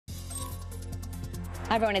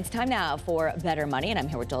Hi everyone, it's time now for Better Money, and I'm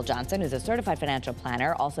here with Joel Johnson, who's a certified financial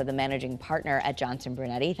planner, also the managing partner at Johnson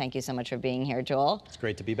Brunetti. Thank you so much for being here, Joel. It's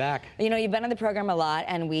great to be back. You know, you've been on the program a lot,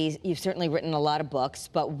 and you've certainly written a lot of books,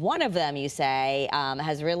 but one of them, you say,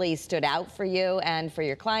 has really stood out for you and for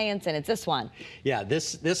your clients, and it's this one. Yeah,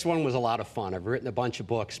 this one was a lot of fun. I've written a bunch of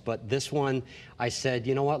books, but this one, I said,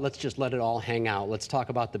 you know what, let's just let it all hang out. Let's talk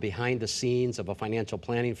about the behind the scenes of a financial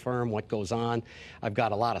planning firm, what goes on. I've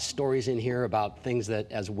got a lot of stories in here about things that,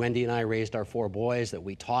 as Wendy and I raised our 4 boys, that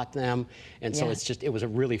we taught them. And so it was a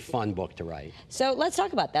really fun book to write. So let's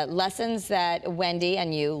talk about that. Lessons that Wendy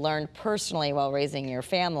and you learned personally while raising your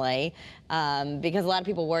family, because a lot of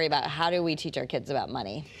people worry about how do we teach our kids about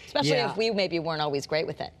money, especially if we maybe weren't always great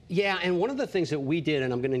with it. Yeah, and one of the things that we did,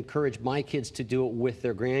 and I'm going to encourage my kids to do it with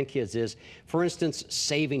their grandkids, is, for instance,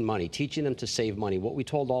 saving money, teaching them to save money. What we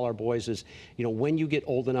told all our boys is, you know, when you get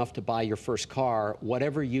old enough to buy your first car,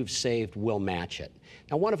 whatever you've saved will match it.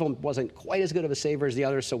 Now, one of them wasn't quite as good of a saver as the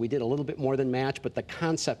other, so we did a little bit more than match, but the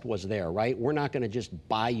concept was there, right? We're not going to just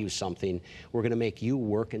buy you something. We're going to make you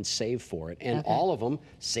work and save for it. And all of them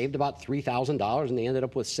saved about $3,000, and they ended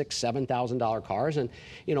up with $6,000, $7,000 cars. And,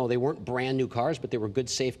 you know, they weren't brand new cars, but they were good,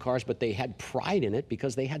 safe cars, but they had pride in it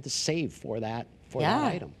because they had to save for that.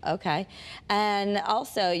 That item. Okay. And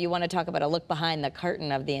also, you want to talk about a look behind the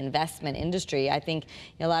curtain of the investment industry. I think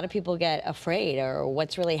a lot of people get afraid, or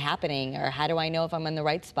what's really happening, or how do I know if I'm in the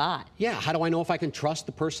right spot? Yeah, how do I know if I can trust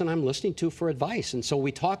the person I'm listening to for advice? And so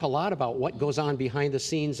we talk a lot about what goes on behind the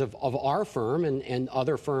scenes of our firm and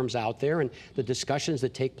other firms out there, and the discussions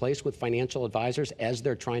that take place with financial advisors as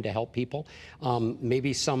they're trying to help people.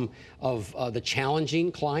 Maybe some of the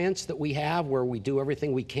challenging clients that we have, where we do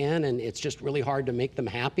everything we can and it's just really hard to make them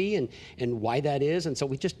happy, and why that is. And so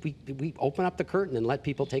we open up the curtain and let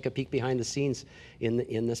people take a peek behind the scenes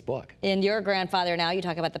in this book. In your grandfather now, you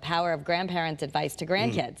talk about the power of grandparents' advice to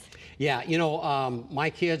grandkids. Yeah, you know, my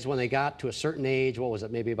kids, when they got to a certain age, what was it,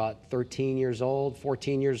 maybe about 13 years old,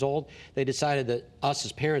 14 years old, they decided that us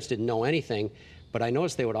as parents didn't know anything. But I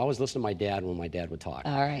noticed they would always listen to my dad when my dad would talk.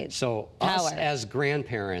 All right. So us as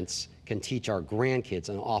grandparents can teach our grandkids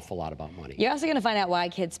an awful lot about money. You're also going to find out why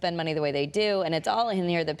kids spend money the way they do, and it's all in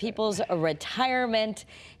here, the People's Retirement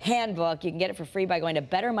Handbook. You can get it for free by going to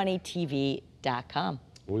BetterMoneyTV.com.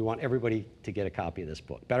 We want everybody to get a copy of this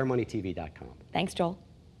book, BetterMoneyTV.com. Thanks, Joel.